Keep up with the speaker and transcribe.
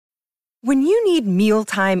When you need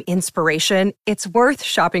mealtime inspiration, it's worth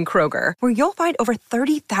shopping Kroger, where you'll find over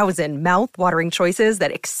 30,000 mouth-watering choices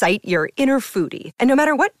that excite your inner foodie. And no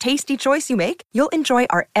matter what tasty choice you make, you'll enjoy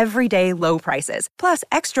our everyday low prices, plus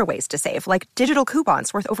extra ways to save, like digital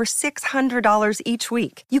coupons worth over $600 each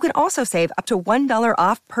week. You can also save up to $1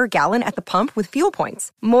 off per gallon at the pump with fuel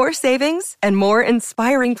points. More savings and more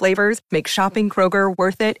inspiring flavors make shopping Kroger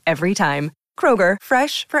worth it every time. Kroger,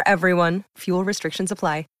 fresh for everyone. Fuel restrictions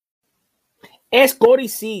apply. Es Corey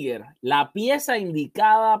Seager la pieza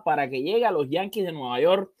indicada para que llegue a los Yankees de Nueva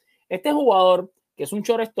York. Este jugador, que es un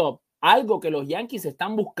shortstop, algo que los Yankees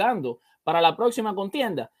están buscando para la próxima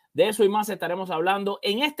contienda. De eso y más estaremos hablando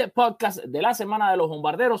en este podcast de la Semana de los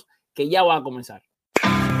Bombarderos, que ya va a comenzar.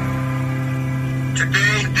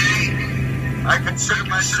 Today, I consider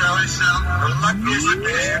myself the luckiest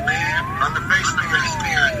man on the face of the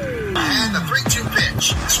earth. And the 3-2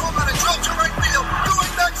 pitch. Swung on a drill to right field.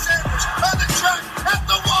 Going back Sanders on the track at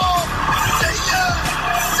the wall. See ya!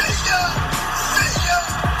 See ya! See ya!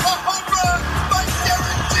 A home run by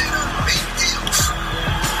Derek Jeter. He deals.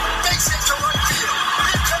 Base hit to right field.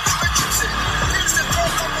 Here comes Richardson. Here's the throw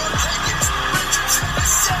from Marquez. Richardson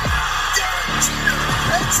is safe. Derek Jeter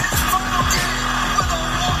ends his final game with a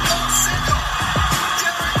walk-off single.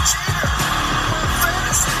 Derek Jeter, where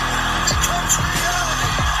fantasy becomes reality.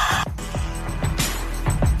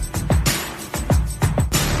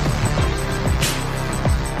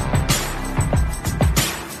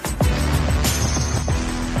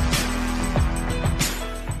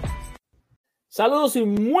 Saludos y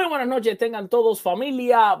muy buenas noches tengan todos,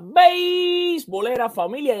 familia beisbolera,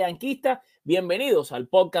 familia yanquista. Bienvenidos al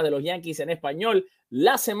podcast de los Yankees en español,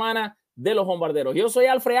 la Semana de los Bombarderos. Yo soy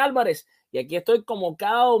Alfred Álvarez y aquí estoy como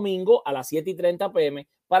cada domingo a las 7:30 p.m.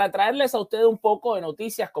 para traerles a ustedes un poco de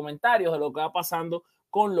noticias, comentarios de lo que va pasando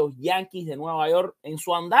con los Yankees de Nueva York en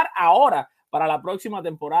su andar ahora para la próxima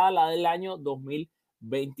temporada, la del año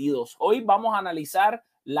 2022. Hoy vamos a analizar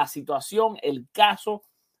la situación, el caso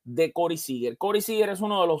de Corey Seager. Corey Seager es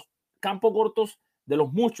uno de los campos cortos de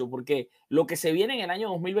los muchos, porque lo que se viene en el año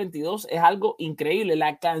 2022 es algo increíble.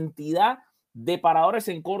 La cantidad de paradores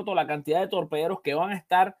en corto, la cantidad de torpederos que van a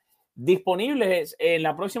estar disponibles en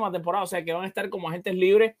la próxima temporada, o sea, que van a estar como agentes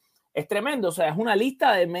libres, es tremendo. O sea, es una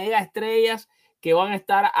lista de mega estrellas que van a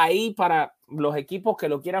estar ahí para los equipos que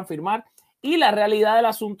lo quieran firmar. Y la realidad del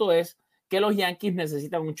asunto es que los Yankees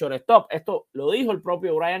necesitan un shortstop. Esto lo dijo el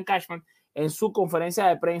propio Brian Cashman en su conferencia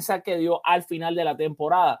de prensa que dio al final de la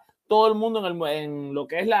temporada. Todo el mundo en lo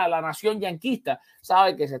que es la nación yanquista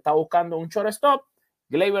sabe que se está buscando un shortstop.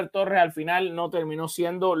 Gleyber Torres al final no terminó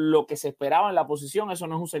siendo lo que se esperaba en la posición, eso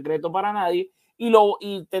no es un secreto para nadie,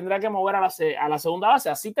 y tendrá que mover a la segunda base.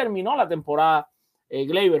 Así terminó la temporada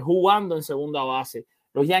Gleyber, jugando en segunda base.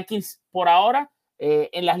 Los Yankees por ahora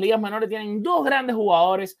en las ligas menores tienen dos grandes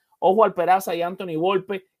jugadores, Ojo Alperaza y Anthony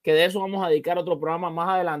Volpe, que de eso vamos a dedicar otro programa más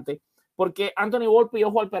adelante, porque Anthony Volpe y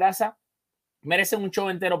Ojo Alperaza merecen un show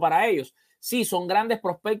entero para ellos. Sí, son grandes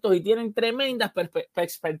prospectos y tienen tremendas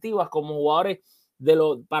perspectivas como jugadores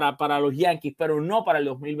para los Yankees, pero no para el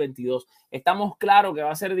 2022. Estamos claros que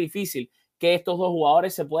va a ser difícil que estos dos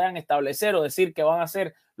jugadores se puedan establecer o decir que van a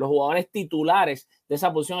ser los jugadores titulares de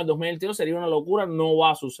esa posición en el 2022. Sería una locura, no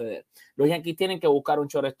va a suceder. Los Yankees tienen que buscar un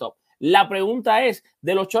shortstop. La pregunta es,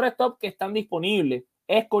 de los shortstop que están disponibles,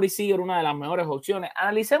 ¿es Corey Seager una de las mejores opciones?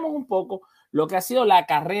 Analicemos un poco lo que ha sido la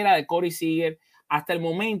carrera de Corey Seager hasta el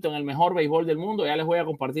momento en el mejor béisbol del mundo. Ya les voy a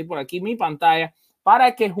compartir por aquí mi pantalla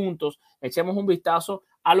para que juntos echemos un vistazo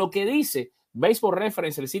a lo que dice Baseball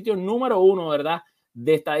Reference, el sitio número 1, ¿verdad?,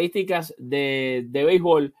 de estadísticas de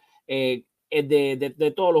béisbol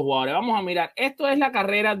de todos los jugadores. Vamos a mirar, esto es la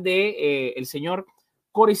carrera de el señor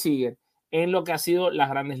Corey Seager en lo que ha sido las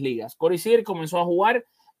grandes ligas. Corey Seager comenzó a jugar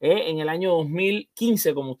en el año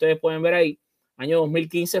 2015, como ustedes pueden ver ahí. Año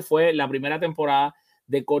 2015 fue la primera temporada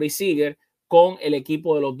de Corey Seager con el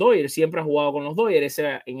equipo de los Dodgers. Siempre ha jugado con los Dodgers.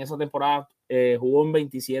 En esa temporada jugó en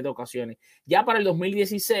 27 ocasiones. Ya para el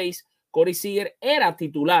 2016, Corey Seager era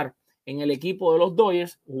titular en el equipo de los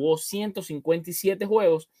Dodgers. Jugó 157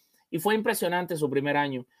 juegos y fue impresionante su primer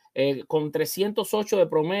año. Con 308 de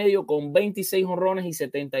promedio, con 26 jonrones y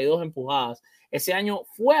 72 empujadas. Ese año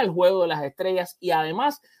fue al Juego de las Estrellas y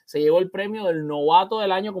además se llevó el premio del novato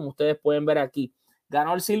del año, como ustedes pueden ver aquí.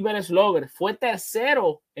 Ganó el Silver Slugger, fue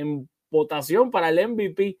tercero en votación para el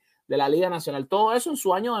MVP de la Liga Nacional. Todo eso en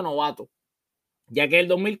su año de novato, ya que el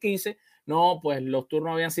 2015 pues los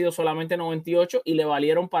turnos habían sido solamente 98 y le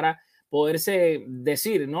valieron para poderse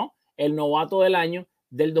decir, ¿no?, el novato del año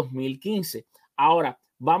del 2015. Ahora,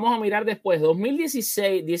 vamos a mirar después,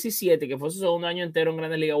 2016-17, que fue su segundo año entero en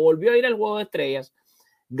Grandes Ligas, volvió a ir al Juego de Estrellas.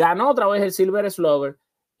 ganó otra vez el Silver Slugger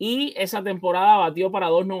y esa temporada batió para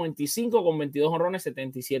 2.95 con 22 jonrones,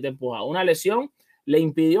 77 empujadas. Una lesión le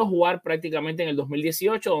impidió jugar prácticamente en el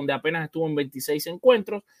 2018, donde apenas estuvo en 26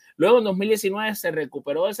 encuentros. Luego en 2019 se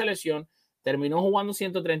recuperó de esa lesión, terminó jugando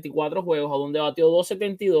 134 juegos, a donde batió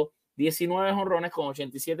 2.72, 19 jonrones con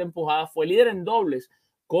 87 empujadas. Fue líder en dobles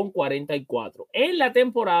con 44. En la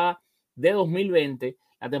temporada de 2020,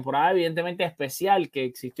 la temporada evidentemente especial que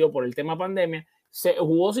existió por el tema pandemia, se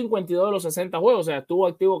jugó 52 de los 60 juegos, o sea, estuvo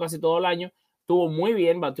activo casi todo el año, estuvo muy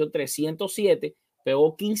bien, batió 307,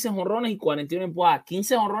 pegó 15 jonrones y 41 empujadas.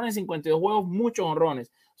 15 jonrones, 52 juegos, muchos jonrones.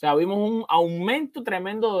 O sea, vimos un aumento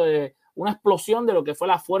tremendo, de una explosión de lo que fue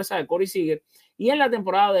la fuerza de Corey Seager. Y en la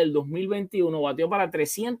temporada del 2021 batió para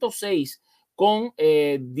 306 con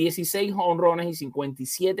 16 jonrones y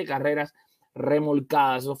 57 carreras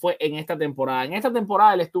remolcadas. Eso fue en esta temporada. En esta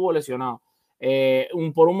temporada él estuvo lesionado.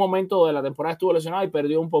 Por un momento de la temporada estuvo lesionado y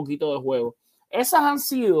perdió un poquito de juego. Esas han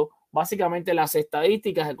sido básicamente las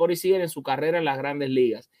estadísticas de Corey Seager en su carrera en las grandes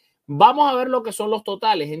ligas. Vamos a ver lo que son los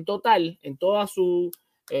totales. En total, en todos sus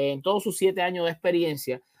 7 años de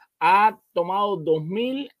experiencia, ha tomado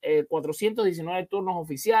 2.419 turnos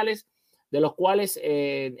oficiales, de los cuales,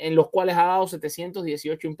 en los cuales ha dado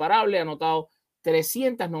 718 imparables, ha anotado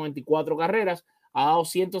 394 carreras, ha dado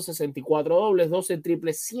 164 dobles, 12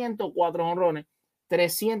 triples, 104 jonrones,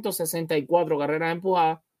 364 carreras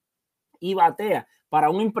empujadas y batea para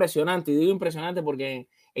un impresionante, y digo impresionante porque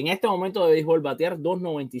en este momento de béisbol batear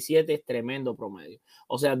 297 es tremendo promedio.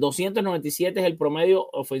 O sea, 297 es el promedio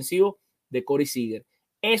ofensivo de Corey Seager.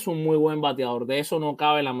 Es un muy buen bateador, de eso no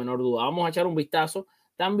cabe la menor duda. Vamos a echar un vistazo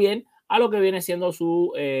también a lo que viene siendo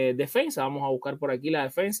su defensa. Vamos a buscar por aquí la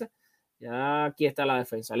defensa. Ya aquí está la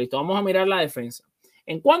defensa. Listo, vamos a mirar la defensa.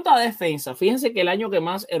 En cuanto a defensa, fíjense que el año que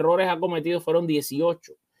más errores ha cometido fueron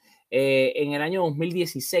 18. En el año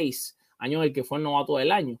 2016, año en el que fue el novato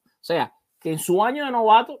del año. O sea, que en su año de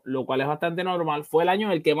novato, lo cual es bastante normal, fue el año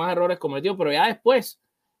en el que más errores cometió, pero ya después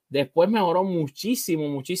mejoró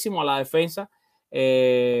muchísimo a la defensa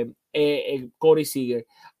Corey Seager.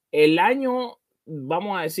 El año,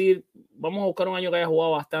 vamos a buscar un año que haya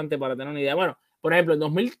jugado bastante para tener una idea. Bueno, por ejemplo, en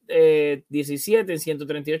 2017, en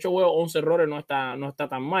 138 juegos, 11 errores, no está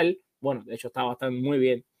tan mal. Bueno, de hecho está bastante muy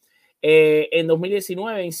bien. En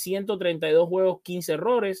 2019, en 132 juegos, 15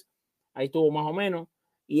 errores. Ahí estuvo más o menos.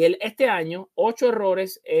 Y este año, 8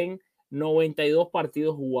 errores en 92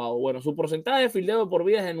 partidos jugados. Bueno, su porcentaje de fildeo por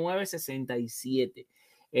vida es de 9.67.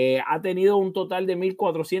 Ha tenido un total de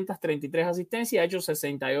 1.433 asistencias y ha hecho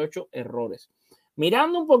 68 errores.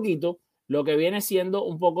 Mirando un poquito lo que viene siendo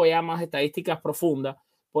un poco ya más estadísticas profundas,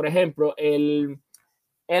 por ejemplo, el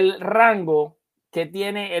rango que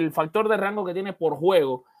tiene, el factor de rango que tiene por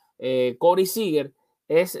juego Corey Seager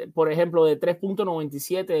es, por ejemplo, de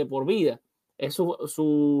 3.97 de por vida. Es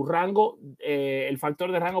su rango, el factor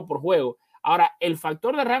de rango por juego. Ahora, el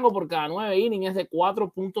factor de rango por cada 9 innings es de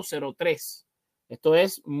 4.03. Esto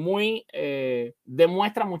es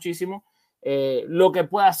demuestra muchísimo lo que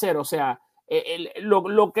puede hacer, o sea,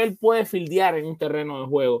 lo que él puede fildear en un terreno de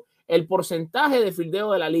juego. El porcentaje de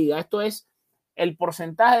fildeo de la liga, esto es el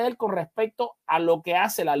porcentaje de él con respecto a lo que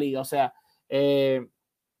hace la liga. O sea,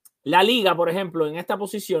 la liga, por ejemplo, en esta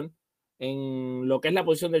posición, en lo que es la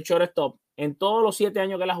posición del shortstop, en todos los 7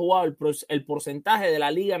 años que él ha jugado, el porcentaje de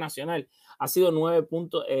la liga nacional ha sido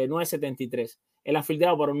 9.73. Él ha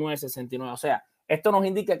fildeado por un 9.69. O sea, esto nos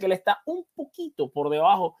indica que él está un poquito por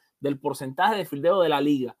debajo del porcentaje de fildeo de la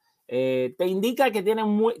liga. Te indica que tiene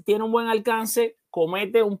un buen alcance,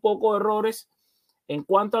 comete un poco de errores. En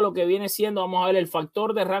cuanto a lo que viene siendo, vamos a ver el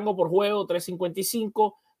factor de rango por juego,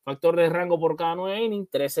 3.55, factor de rango por cada 9 innings,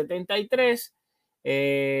 3.73.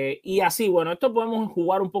 Y así, bueno, esto podemos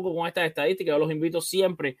jugar un poco con estas estadísticas. Yo los invito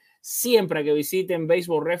siempre a que visiten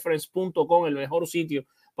baseballreference.com, el mejor sitio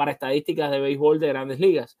para estadísticas de béisbol de grandes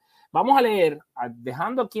ligas. Vamos a leer,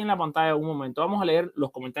 dejando aquí en la pantalla un momento, vamos a leer los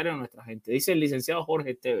comentarios de nuestra gente. Dice el licenciado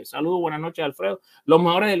Jorge Esteves. Saludos, buenas noches, Alfredo. Los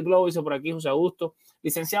mejores del globo, dice por aquí José Augusto.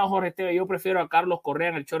 Licenciado Jorge Esteves, yo prefiero a Carlos Correa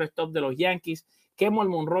en el shortstop de los Yankees. Kemal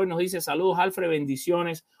Monroy nos dice saludos, Alfred,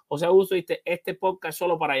 bendiciones. José Augusto dice, este podcast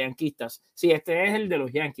solo para yanquistas. Sí, este es el de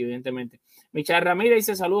los Yankees, evidentemente. Michael Ramírez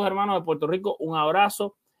dice saludos, hermanos de Puerto Rico, un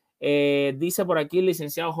abrazo. Dice por aquí el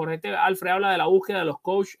licenciado Jorge Esteves, Alfred, habla de la búsqueda de los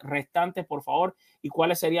coaches restantes, por favor, y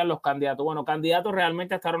cuáles serían los candidatos. Bueno, candidatos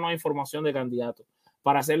realmente hasta ahora no hay información de candidatos.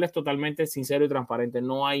 Para serles totalmente sincero y transparente,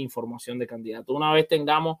 no hay información de candidatos. Una vez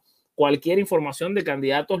tengamos cualquier información de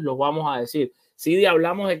candidatos, los vamos a decir. Sí,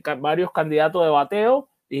 hablamos de varios candidatos de bateo,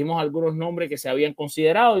 dijimos algunos nombres que se habían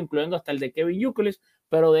considerado, incluyendo hasta el de Kevin Youkilis,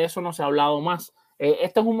 pero de eso no se ha hablado más.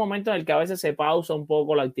 Esto es un momento en el que a veces se pausa un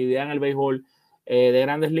poco la actividad en el béisbol de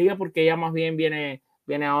Grandes Ligas, porque ya más bien viene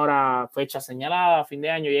ahora fecha señalada, fin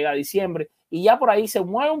de año, llega diciembre, y ya por ahí se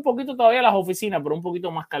mueve un poquito todavía las oficinas, pero un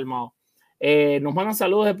poquito más calmado. Nos mandan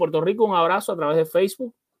saludos de Puerto Rico, un abrazo a través de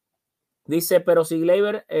Facebook. Dice, pero si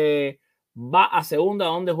Gleyber va a segunda,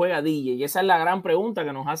 ¿dónde juega DJ? Y esa es la gran pregunta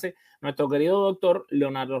que nos hace nuestro querido doctor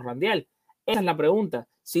Leonardo Randial. Esa es la pregunta.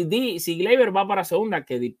 Si Gleyber va para segunda,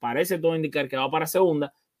 que parece todo indicar que va para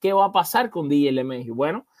segunda, ¿qué va a pasar con DJ LeMahieu?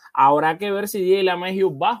 Bueno, habrá que ver si DJ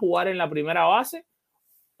LeMahieu va a jugar en la primera base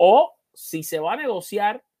o si se va a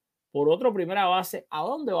negociar por otro primera base, ¿a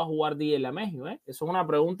dónde va a jugar DJ LeMahieu? Eso es una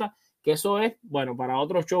pregunta que eso es, bueno, para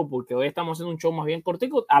otro show, porque hoy estamos haciendo un show más bien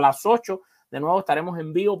cortico. A las 8 de nuevo estaremos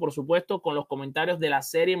en vivo, por supuesto, con los comentarios de la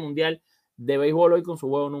Serie Mundial de Béisbol hoy con su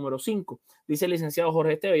juego número 5. Dice el licenciado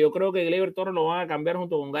Jorge Esteve, yo creo que Gleyber Torres lo van a cambiar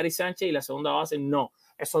junto con Gary Sánchez y la segunda base no.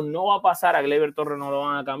 Eso no va a pasar, a Gleyber Torres no lo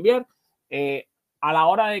van a cambiar. A la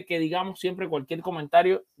hora de que digamos siempre cualquier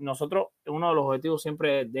comentario, nosotros, uno de los objetivos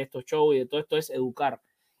siempre de estos shows y de todo esto es educar.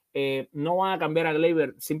 No van a cambiar a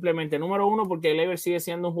Gleyber simplemente, número uno, porque Gleyber sigue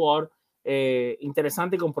siendo un jugador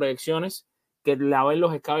interesante y con proyecciones que la ven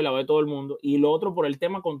los scouts y la ve todo el mundo, y lo otro por el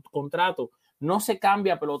tema contrato. No se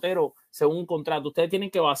cambia pelotero según un contrato. Ustedes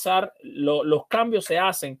tienen que basar, los cambios se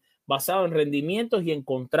hacen basados en rendimientos y en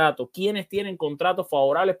contratos. ¿Quiénes tienen contratos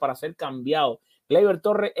favorables para ser cambiados? Gleyber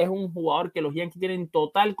Torres es un jugador que los Yankees tienen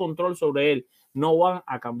total control sobre él. No van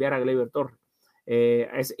a cambiar a Gleyber Torres.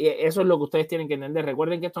 Eso es lo que ustedes tienen que entender.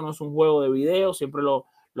 Recuerden que esto no es un juego de video, siempre lo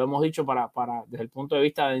hemos dicho para desde el punto de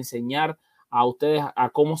vista de enseñar a ustedes a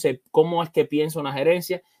cómo es que piensa una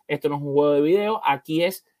gerencia. Esto no es un juego de video, aquí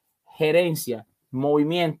es gerencia,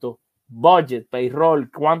 movimiento, budget, payroll,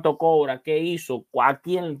 cuánto cobra, qué hizo, a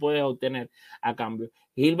quién puedes obtener a cambio.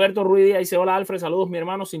 Gilberto Ruiz Díaz dice, hola Alfred, saludos mi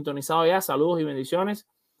hermano, sintonizado ya, saludos y bendiciones.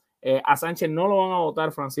 A Sánchez no lo van a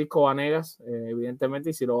votar Francisco Vanegas, evidentemente,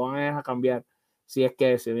 y si lo van a dejar cambiar, si es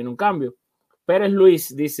que se viene un cambio. Pérez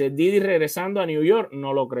Luis dice, Didi regresando a New York,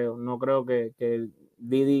 no lo creo, no creo que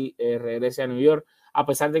Didi regrese a New York, a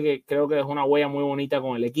pesar de que creo que es una huella muy bonita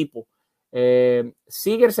con el equipo.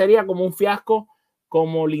 Seager sería como un fiasco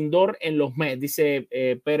como Lindor en los Mets,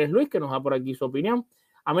 dice Pérez Luis, que nos da por aquí su opinión.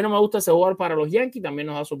 A mí no me gusta ese jugador para los Yankees, también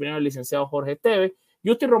nos da su opinión el licenciado Jorge Esteve.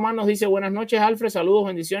 Justin Román nos dice, buenas noches Alfred, saludos,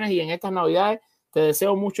 bendiciones, y en estas navidades te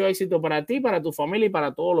deseo mucho éxito para ti, para tu familia y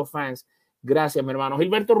para todos los fans. Gracias, mi hermano.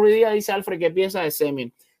 Gilberto Ruiz Díaz dice, Alfred, ¿qué piensa de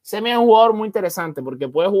Semien? Semien es un jugador muy interesante porque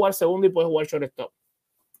puede jugar segundo y puede jugar shortstop.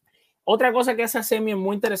 Otra cosa que hace a Semien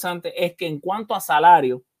muy interesante es que en cuanto a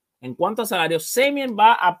salario, Semien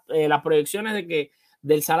va a las proyecciones de que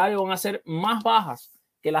del salario van a ser más bajas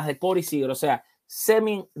que las de Corey Seager. O sea,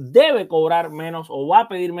 Semien debe cobrar menos o va a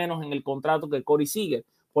pedir menos en el contrato que Corey Seager,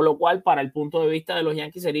 por lo cual para el punto de vista de los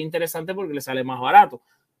Yankees sería interesante porque le sale más barato.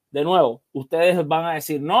 De nuevo, ustedes van a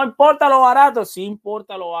decir, no importa lo barato, sí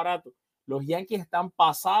importa lo barato. Los Yankees están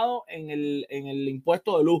pasados en el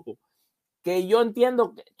impuesto de lujo. Que yo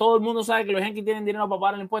entiendo que todo el mundo sabe que los Yankees tienen dinero para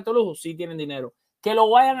pagar el impuesto de lujo, sí tienen dinero. Que lo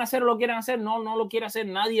vayan a hacer o lo quieran hacer, no lo quiere hacer,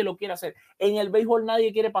 nadie lo quiere hacer. En el béisbol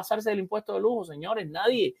nadie quiere pasarse del impuesto de lujo, señores,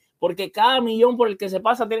 nadie. Porque cada millón por el que se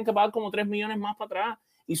pasa tienen que pagar como 3 millones más para atrás.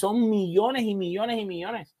 Y son millones y millones y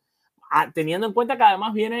millones. Teniendo en cuenta que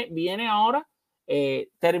además viene ahora,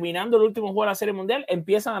 terminando el último juego de la Serie Mundial,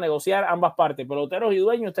 empiezan a negociar ambas partes. Peloteros y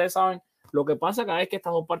dueños, ustedes saben lo que pasa cada vez que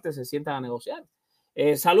estas dos partes se sientan a negociar.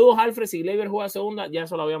 Saludos Alfred, si Gleyber juega segunda, ya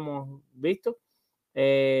eso lo habíamos visto.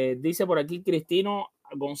 Dice por aquí Cristino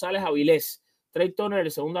González Avilés, Trey Turner,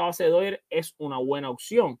 el segunda base de Dodgers, es una buena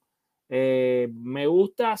opción. Me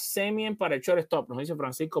gusta Semien para el shortstop, nos dice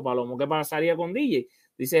Francisco Palomo. ¿Qué pasaría con DJ?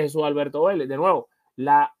 Dice Jesús Alberto Vélez. De nuevo,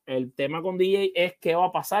 el tema con DJ es qué va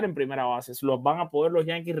a pasar en primera base. ¿Los van a poder los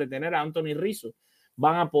Yankees retener a Anthony Rizzo?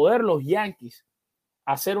 ¿Van a poder los Yankees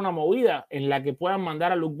hacer una movida en la que puedan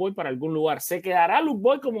mandar a Luke Boyd para algún lugar? ¿Se quedará Luke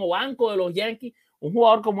Boyd como banco de los Yankees? Un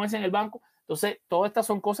jugador como ese en el banco. Entonces, todas estas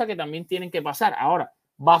son cosas que también tienen que pasar. Ahora,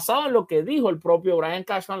 basado en lo que dijo el propio Brian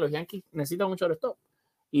Cashman, los Yankees necesitan un shortstop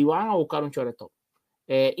y van a buscar un shortstop.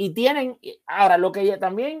 Y tienen, ahora, lo que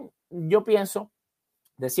también yo pienso,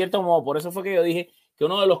 de cierto modo, por eso fue que yo dije que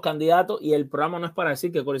uno de los candidatos, y el programa no es para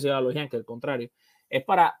decir que Corey se va a los Yankees, al contrario, es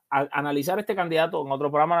para analizar este candidato. En otro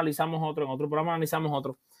programa analizamos otro, en otro programa analizamos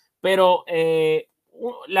otro. Pero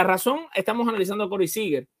la razón, estamos analizando a Corey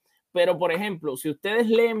Seager. Pero, por ejemplo, si ustedes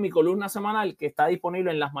leen mi columna semanal, que está disponible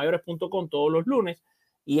en lasmayores.com todos los lunes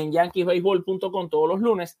y en yankeesbaseball.com todos los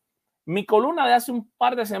lunes, mi columna de hace un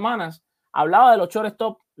par de semanas hablaba de los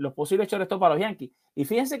shortstop, los posibles shortstop para los Yankees. Y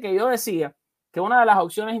fíjense que yo decía que una de las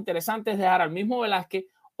opciones interesantes es dejar al mismo Velázquez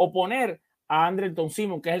o poner a Andrelton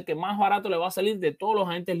Simmons, que es el que más barato le va a salir de todos los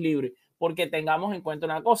agentes libres, porque tengamos en cuenta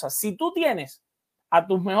una cosa, si tú tienes a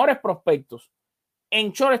tus mejores prospectos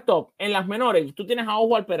en shortstop, en las menores, tú tienes a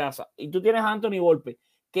Oswald Peraza y tú tienes a Anthony Volpe,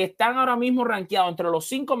 que están ahora mismo rankeados entre los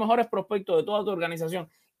 5 mejores prospectos de toda tu organización,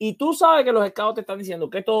 y tú sabes que los scouts te están diciendo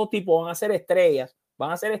que estos tipos van a ser estrellas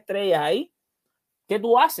ahí, ¿qué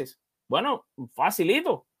tú haces? Bueno,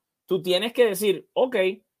 facilito. Tú tienes que decir, ok,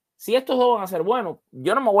 si estos dos van a ser buenos,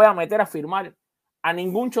 yo no me voy a meter a firmar a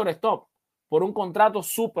ningún shortstop por un contrato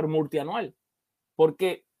súper multianual,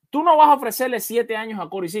 porque tú no vas a ofrecerle 7 años a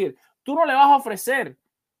Corey Seager, tú no le vas a ofrecer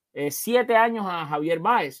 7 años a Javier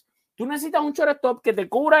Báez. Tú necesitas un shortstop que te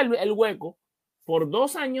cubra el hueco por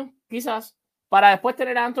 2 años, quizás, para después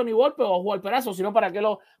tener a Anthony Volpe o Oswald Peraza, sino para qué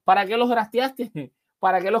los drafteaste,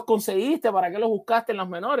 para qué los conseguiste, para qué los buscaste en las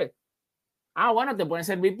menores. Bueno, te pueden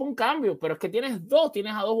servir por un cambio, pero es que tienes a 2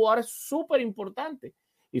 jugadores súper importantes.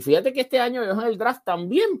 Y fíjate que este año ellos en el draft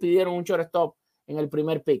también pidieron un shortstop en el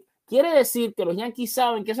primer pick. Quiere decir que los Yankees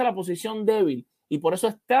saben que esa es la posición débil y por eso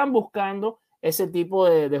están buscando ese tipo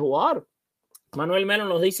de jugador. Manuel Melo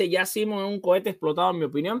nos dice, ya Simon es un cohete explotado en mi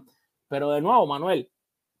opinión, pero de nuevo, Manuel,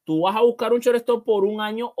 tú vas a buscar un shortstop por 1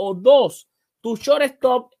 año o 2. Tu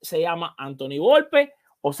shortstop se llama Anthony Volpe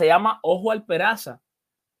o se llama Oswald Peraza.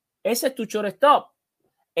 Ese es tu shortstop,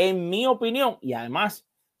 en mi opinión. Y además,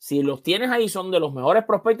 si los tienes ahí, son de los mejores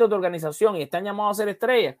prospectos de tu organización y están llamados a ser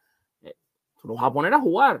estrellas, tú los vas a poner a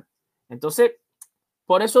jugar. Entonces,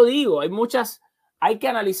 por eso digo, hay que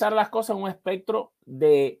analizar las cosas en un espectro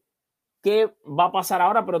de qué va a pasar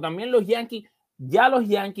ahora, pero también los Yankees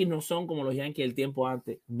no son como los Yankees del tiempo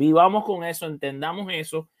antes. Vivamos con eso, entendamos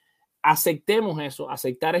eso, aceptemos eso.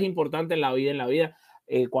 Aceptar es importante en la vida.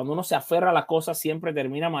 Cuando uno se aferra a las cosas siempre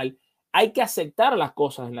termina mal. Hay que aceptar las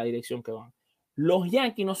cosas en la dirección que van. Los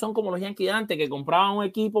Yankees no son como los Yankees de antes, que compraban un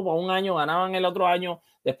equipo para 1 año, ganaban el otro año,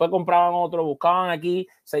 después compraban otro, buscaban aquí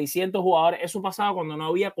 600 jugadores. Eso pasaba cuando no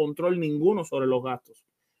había control ninguno sobre los gastos.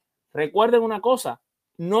 Recuerden una cosa,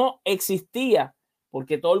 no existía,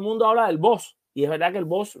 porque todo el mundo habla del boss, y es verdad que el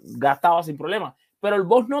boss gastaba sin problema, pero el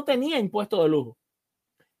boss no tenía impuestos de lujo.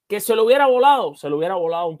 Que se lo hubiera volado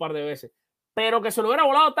un par de veces, pero que se lo hubiera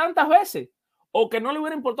volado tantas veces, o que no le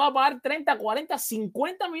hubiera importado pagar 30, 40,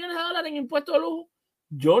 50 millones de dólares en impuestos de lujo,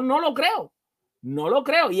 yo no lo creo.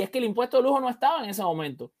 Y es que el impuesto de lujo no estaba en ese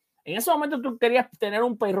momento. En ese momento tú querías tener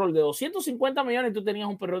un payroll de 250 millones y tú tenías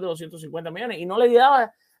un payroll de 250 millones y no le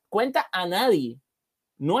dabas cuenta a nadie.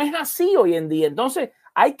 No es así hoy en día. Entonces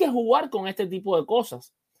hay que jugar con este tipo de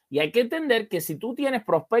cosas y hay que entender que si tú tienes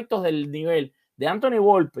prospectos del nivel de Anthony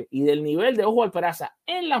Volpe y del nivel de Oswald Peraza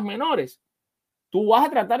en las menores, tú vas a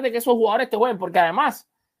tratar de que esos jugadores te jueguen, porque además,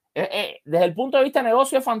 desde el punto de vista de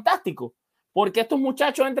negocio es fantástico, porque estos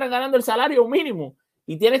muchachos entran ganando el salario mínimo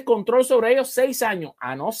y tienes control sobre ellos 6 años,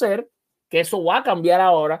 a no ser que eso va a cambiar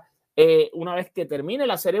ahora, una vez que termine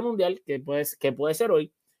la Serie Mundial, que puede ser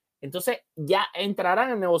hoy. Entonces ya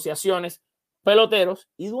entrarán en negociaciones peloteros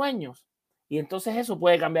y dueños. Y entonces eso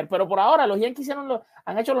puede cambiar. Pero por ahora los Yankees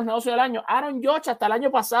han hecho los negocios del año. Aaron Judge hasta el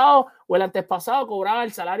año pasado o el antepasado cobraba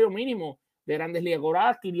el salario mínimo de Grandes Ligas.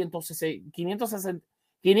 Cobraba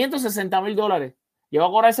 $560,000. Llegó a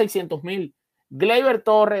cobrar $600,000. Gleyber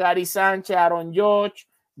Torres, Gary Sánchez, Aaron Judge,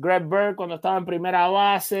 Greg Bird cuando estaba en primera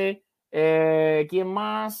base. ¿Quién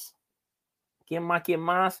más?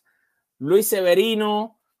 Luis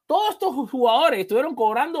Severino. Todos estos jugadores estuvieron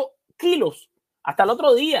cobrando kilos hasta el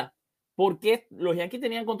otro día, porque los Yankees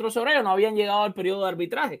tenían control sobre ellos, no habían llegado al periodo de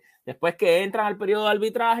arbitraje. Después que entran al periodo de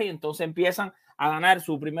arbitraje, entonces empiezan a ganar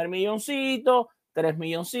su primer milloncito, 3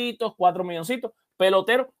 milloncitos, 4 milloncitos.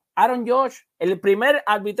 Pelotero, Aaron Judge, el primer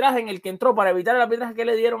arbitraje en el que entró para evitar el arbitraje que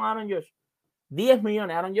le dieron a Aaron Judge, 10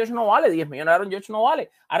 millones. Aaron Judge no vale 10 millones, Aaron Judge no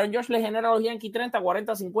vale. Aaron Judge le genera a los Yankees 30,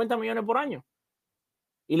 40, 50 millones por año.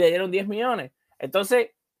 Y le dieron 10 millones. Entonces,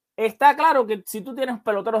 está claro que si tú tienes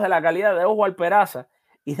peloteros de la calidad de Oswald Peraza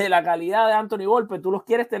y de la calidad de Anthony Volpe, tú los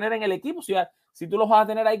quieres tener en el equipo. Si tú los vas a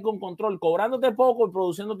tener ahí con control, cobrándote poco y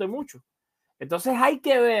produciéndote mucho. Entonces hay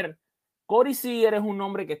que ver. Corey Seager es un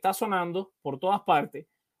nombre que está sonando por todas partes.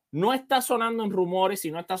 No está sonando en rumores,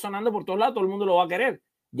 sino está sonando por todos lados. Todo el mundo lo va a querer.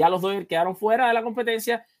 Ya los Dodgers quedaron fuera de la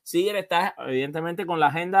competencia. Seager está evidentemente con la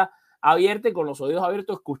agenda abierta y con los oídos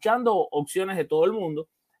abiertos, escuchando opciones de todo el mundo.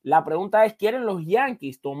 La pregunta es, ¿quieren los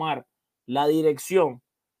Yankees tomar la dirección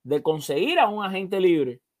de conseguir a un agente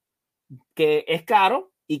libre que es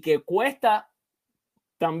caro y que cuesta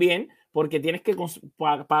también porque tienes que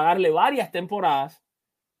pagarle varias temporadas?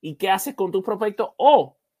 ¿Y qué haces con tus prospectos?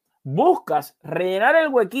 O buscas rellenar el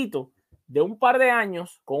huequito de un par de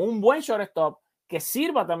años con un buen shortstop que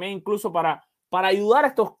sirva también incluso para para ayudar a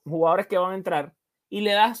estos jugadores que van a entrar y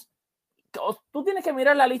le das, tú tienes que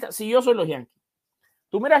mirar la lista. Si yo soy los Yankees,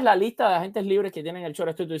 tú miras la lista de agentes libres que tienen el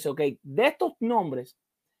shortstop y tú dices, ok, de estos nombres,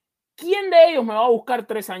 ¿quién de ellos me va a buscar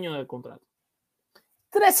 3 años de contrato?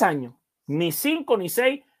 3 años, ni 5 ni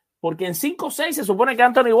 6, porque en 5 o 6 se supone que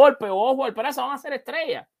Anthony Volpe o Oswald Peraza van a ser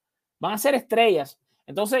estrellas. Van a ser estrellas.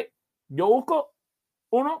 Entonces, yo busco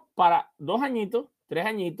uno para 2 añitos, 3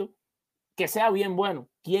 añitos, que sea bien bueno.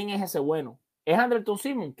 ¿Quién es ese bueno? ¿Es Andrelton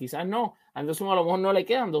Simmons? Quizás no. A Andrelton Simmons a lo mejor no le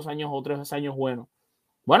quedan 2 años o 3 años buenos.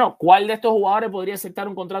 Bueno, ¿cuál de estos jugadores podría aceptar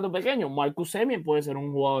un contrato pequeño? Marcus Semien puede ser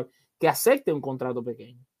un jugador que acepte un contrato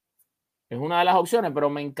pequeño. Es una de las opciones, pero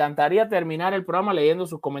me encantaría terminar el programa leyendo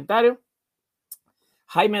sus comentarios.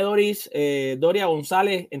 Jaime Doria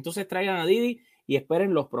González, entonces traigan a Didi y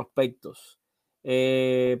esperen los prospectos.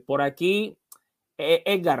 Por aquí,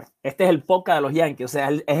 Edgar, este es el podcast de los Yankees, o sea,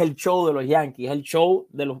 es el show de los Yankees, es el show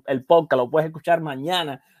del podcast, lo puedes escuchar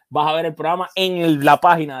mañana, vas a ver el programa en la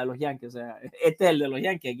página de los Yankees, o sea, este es el de los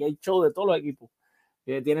Yankees, aquí hay show de todos los equipos,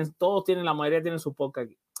 la mayoría tienen su podcast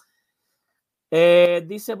aquí.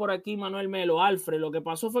 Dice por aquí Manuel Melo, Alfred, lo que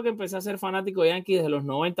pasó fue que empecé a ser fanático de Yankees desde los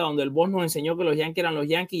 90, donde el boss nos enseñó que los Yankees eran los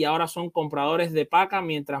Yankees y ahora son compradores de paca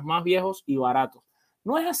mientras más viejos y baratos.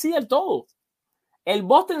 No es así del todo. El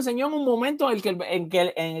boss te enseñó en un momento en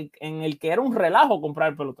el que era un relajo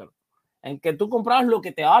comprar el pelotero, en que tú comprabas lo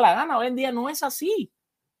que te daba la gana. Hoy en día no es así.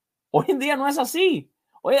 Hoy en día no es así.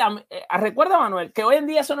 Oye, recuerda, Manuel, que hoy en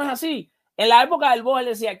día eso no es así. En la época del boss él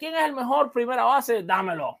decía, ¿quién es el mejor primera base?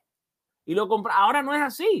 Dámelo. Y lo compra. Ahora no es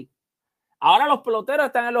así. Ahora los peloteros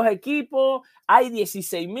están en los equipos, hay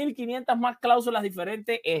 16.500 más cláusulas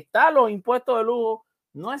diferentes, están los impuestos de lujo.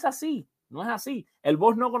 No es así, no es así. El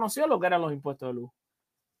boss no conoció lo que eran los impuestos de lujo.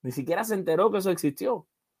 Ni siquiera se enteró que eso existió.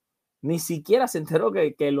 Ni siquiera se enteró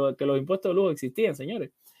que los impuestos de lujo existían,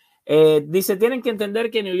 señores. Dice, tienen que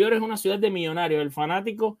entender que New York es una ciudad de millonarios. El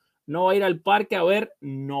fanático no va a ir al parque a ver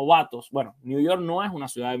novatos. Bueno, New York no es una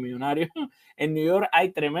ciudad de millonarios. En New York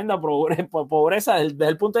hay tremenda pobreza desde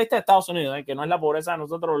el punto de vista de Estados Unidos, que no es la pobreza de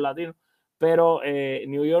nosotros los latinos, pero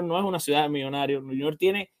New York no es una ciudad de millonarios. New York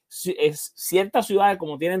tiene ciertas ciudades,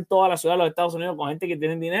 como tienen todas las ciudades de los Estados Unidos, con gente que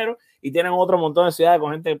tiene dinero, y tienen otro montón de ciudades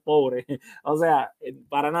con gente pobre. O sea,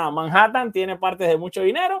 para nada. Manhattan tiene partes de mucho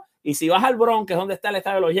dinero, y si vas al Bronx, que es donde está el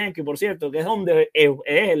estadio de los Yankees, por cierto, que es donde es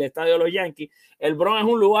el estadio de los Yankees, el Bronx es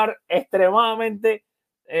un lugar extremadamente,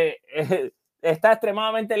 está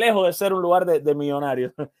extremadamente lejos de ser un lugar de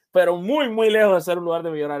millonarios, pero muy, muy lejos de ser un lugar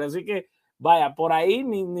de millonarios. Así que, vaya, por ahí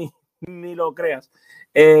ni lo creas.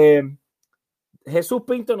 Jesús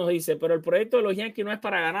Pinto nos dice, pero el proyecto de los Yankees no es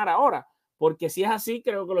para ganar ahora, porque si es así,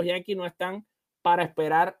 creo que los Yankees no están para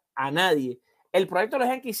esperar a nadie. El proyecto de los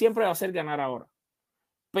Yankees siempre va a ser ganar ahora,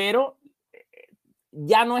 pero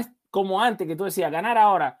ya no es como antes, que tú decías, ganar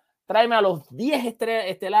ahora, tráeme a los 10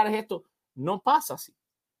 estelares, esto no pasa así,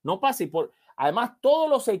 no pasa así. Además, todos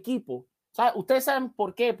los equipos, ¿sabes? Ustedes saben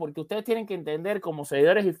por qué, porque ustedes tienen que entender como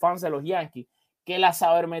seguidores y fans de los Yankees, que la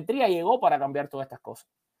sabermetría llegó para cambiar todas estas cosas.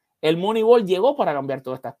 El Moneyball llegó para cambiar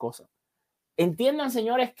todas estas cosas. Entiendan,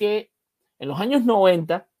 señores, que en los años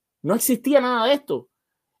 90 no existía nada de esto.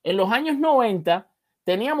 En los años 90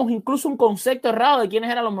 teníamos incluso un concepto errado de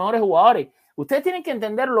quiénes eran los mejores jugadores. Ustedes tienen que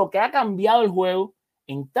entender lo que ha cambiado el juego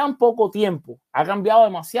en tan poco tiempo. Ha cambiado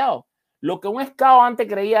demasiado. Lo que un scout antes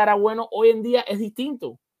creía era bueno, hoy en día es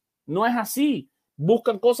distinto. No es así.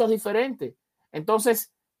 Buscan cosas diferentes.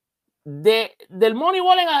 Entonces, del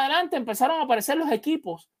Moneyball en adelante empezaron a aparecer los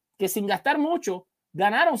equipos que sin gastar mucho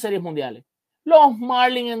ganaron series mundiales. Los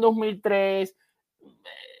Marlins en 2003,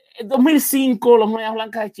 en 2005 los Medias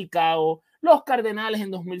Blancas de Chicago, los Cardenales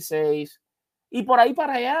en 2006 y por ahí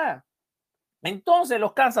para allá. Entonces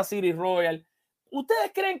los Kansas City Royals.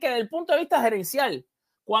 ¿Ustedes creen que desde el punto de vista gerencial,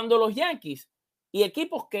 cuando los Yankees y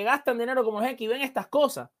equipos que gastan dinero como los Yankees ven estas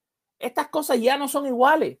cosas ya no son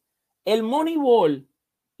iguales? El Moneyball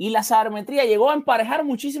y la sabermetría llegó a emparejar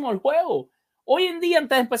muchísimo el juego. Hoy en día,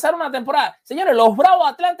 antes de empezar una temporada, señores, los Bravos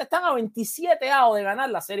de Atlanta están a 27 avos de ganar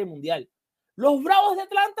la Serie Mundial. Los Bravos de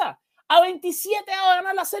Atlanta a 27 avos de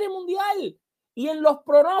ganar la Serie Mundial. Y en los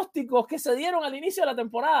pronósticos que se dieron al inicio de la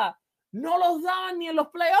temporada, no los daban ni en los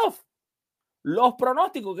playoffs. Los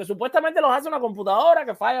pronósticos que supuestamente los hace una computadora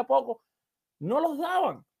que falla poco, no los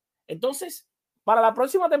daban. Entonces, para la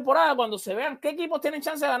próxima temporada, cuando se vean qué equipos tienen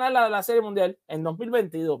chance de ganar la Serie Mundial en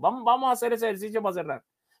 2022, vamos a hacer ese ejercicio para cerrar.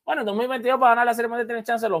 Bueno, en 2022 para ganar la Serie Mundial tienen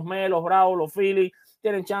chance los Mets, los Bravos, los Phillies,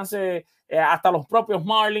 tienen chance hasta los propios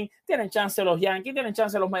Marlins, tienen chance los Yankees, tienen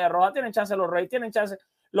chance los Medias Rojas, tienen chance los Rays, tienen chance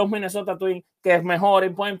los Minnesota Twins, que es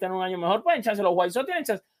mejoren, pueden tener un año mejor, pueden chance los White Sox, tienen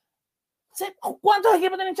chance. ¿Cuántos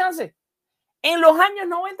equipos tienen chance? En los años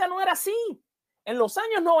 90 no era así. En los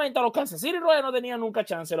años 90 los Kansas City Royals no tenían nunca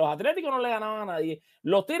chance, los Atléticos no le ganaban a nadie,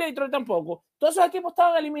 los Tigres de Detroit tampoco. Todos esos equipos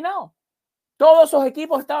estaban eliminados. Todos esos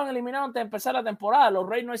equipos estaban eliminados antes de empezar la temporada. Los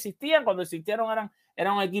Rays no existían. Cuando existieron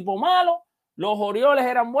eran un equipo malo. Los Orioles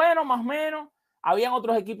eran buenos, más o menos. Habían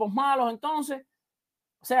otros equipos malos entonces.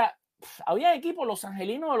 O sea, había equipos, los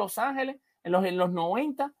angelinos de Los Ángeles en los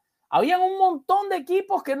 90. Habían un montón de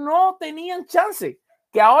equipos que no tenían chance.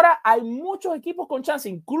 Que ahora hay muchos equipos con chance,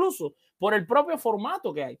 incluso por el propio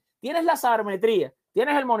formato que hay. Tienes la sabermetría,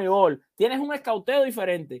 tienes el moneyball, tienes un escauteo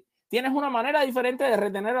diferente, tienes una manera diferente de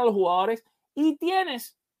retener a los jugadores y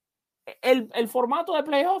tienes el formato de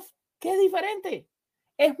playoff, que es diferente.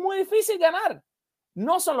 Es muy difícil ganar.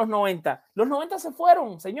 No son los 90. Los 90 se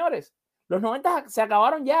fueron, señores. Los 90 se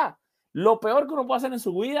acabaron ya. Lo peor que uno puede hacer en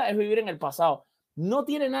su vida es vivir en el pasado. No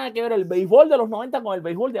tiene nada que ver el béisbol de los 90 con el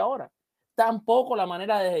béisbol de ahora. Tampoco la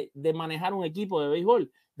manera de manejar un equipo de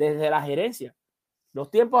béisbol desde la gerencia. Los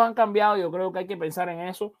tiempos han cambiado. Yo creo que hay que pensar en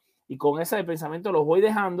eso y con ese pensamiento los voy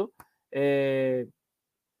dejando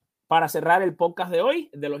para cerrar el podcast de hoy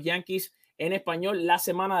de los Yankees en español, la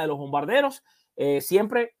semana de los bombarderos.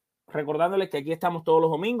 Siempre recordándoles que aquí estamos todos los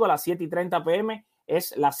domingos a las 7:30 p.m.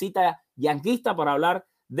 es la cita yanquista para hablar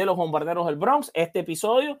de los bombarderos del Bronx. Este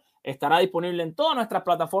episodio estará disponible en todas nuestras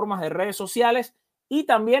plataformas de redes sociales y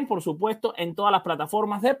también, por supuesto, en todas las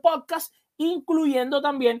plataformas de podcast, incluyendo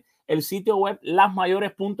también el sitio web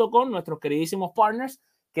lasmayores.com, nuestros queridísimos partners,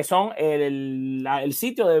 que son el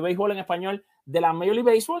sitio de béisbol en español de la Major League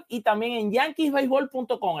Baseball, y también en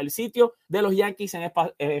yankeesbaseball.com, el sitio de los Yankees en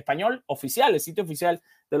español oficial, el sitio oficial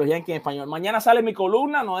de los Yankees en español. Mañana sale mi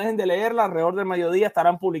columna, no dejen de leerla, alrededor del mediodía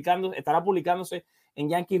estará publicándose en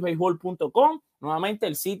yankeesbaseball.com, nuevamente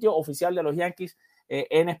el sitio oficial de los Yankees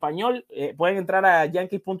en español. Pueden entrar a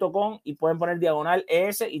yankees.com y pueden poner diagonal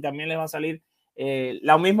ES y también les va a salir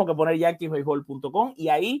lo mismo que poner yankeesbaseball.com y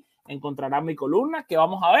ahí encontrarán mi columna que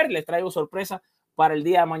vamos a ver, les traigo sorpresa para el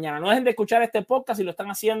día de mañana. No dejen de escuchar este podcast si lo están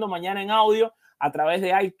haciendo mañana en audio a través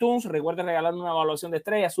de iTunes. Recuerden regalarme una evaluación de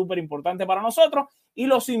estrellas, súper importante para nosotros, y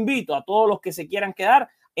los invito a todos los que se quieran quedar.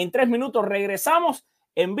 En 3 minutos regresamos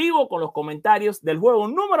en vivo con los comentarios del juego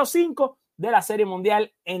número 5 de la Serie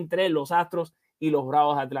Mundial entre los Astros y los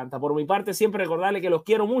Bravos de Atlanta. Por mi parte, siempre recordarles que los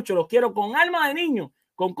quiero mucho, los quiero con alma de niño,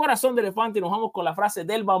 con corazón de elefante, y nos vamos con la frase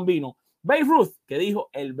del bambino Babe Ruth, que dijo: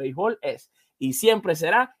 el béisbol es y siempre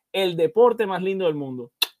será el deporte más lindo del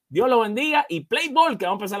mundo. Dios los bendiga y play ball, que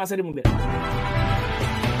vamos a empezar la Serie Mundial.